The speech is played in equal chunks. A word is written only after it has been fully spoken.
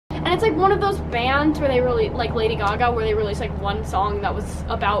And it's like one of those bands where they really, like Lady Gaga, where they released like one song that was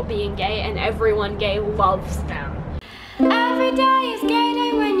about being gay and everyone gay loves them. Every day is gay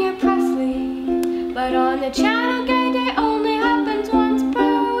day when you're Presley, but on the channel gay day only happens once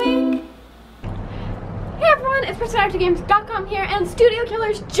per week. Hey everyone, it's Presleytarian here, and Studio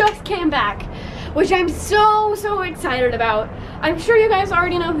Killers just came back, which I'm so excited about. I'm sure you guys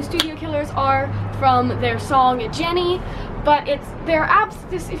already know who Studio Killers are from their song Jenny, but if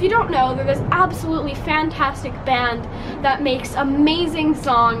you don't know, they're this absolutely fantastic band that makes amazing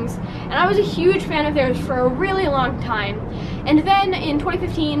songs, and I was a huge fan of theirs for a really long time. And then in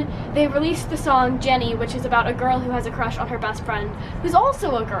 2015, they released the song Jenny, which is about a girl who has a crush on her best friend, who's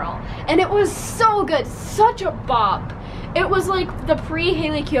also a girl. And it was so good, such a bop. It was like the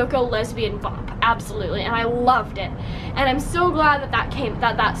pre-Hayley Kiyoko lesbian bop, absolutely, and I loved it. And I'm so glad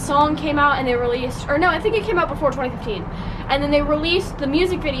that song came out and they released, or no, I think it came out before 2015. And then they released the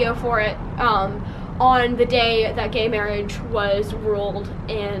music video for it on the day that gay marriage was ruled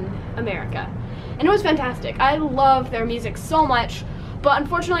in America. And it was fantastic. I love their music so much, but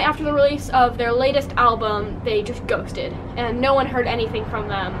unfortunately after the release of their latest album, they just ghosted, and no one heard anything from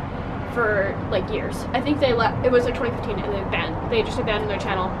them for like years. I think it was like 2015, and they just abandoned their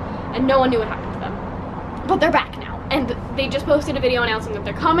channel, and no one knew what happened to them. But they're back now, and they just posted a video announcing that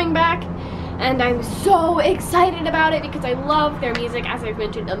they're coming back, and I'm so excited about it because I love their music, as I've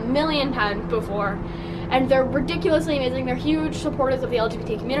mentioned a million times before, and they're ridiculously amazing. They're huge supporters of the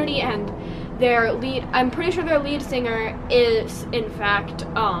LGBT community, and I'm pretty sure their lead singer is in fact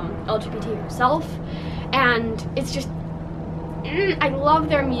LGBT herself, and it's just, I love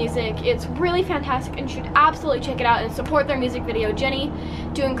their music. It's really fantastic, and you should absolutely check it out and support their music video Jenny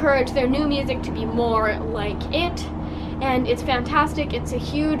to encourage their new music to be more like it. And it's fantastic. It's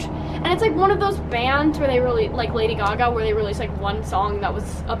and it's like one of those bands where they really, like Lady Gaga, where they released like one song that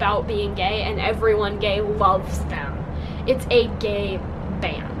was about being gay and everyone gay loves them. It's a gay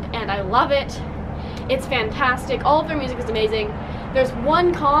band, and I love it. It's fantastic. All of their music is amazing. There's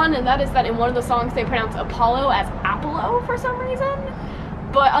one con, and that is that in one of the songs they pronounce Apollo as Apollo for some reason.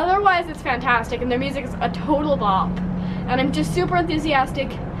 But otherwise it's fantastic, and their music is a total bop. And I'm just super enthusiastic.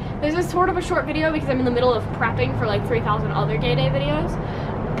 There's a sort of a short video because I'm in the middle of prepping for like 3,000 other gay day videos.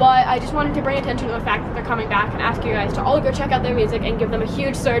 But I just wanted to bring attention to the fact that they're coming back and ask you guys to all go check out their music and give them a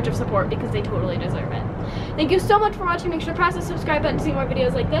huge surge of support because they totally deserve it. Thank you so much for watching. Make sure to press the subscribe button to see more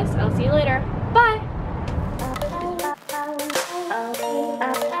videos like this. I'll see you later. Bye!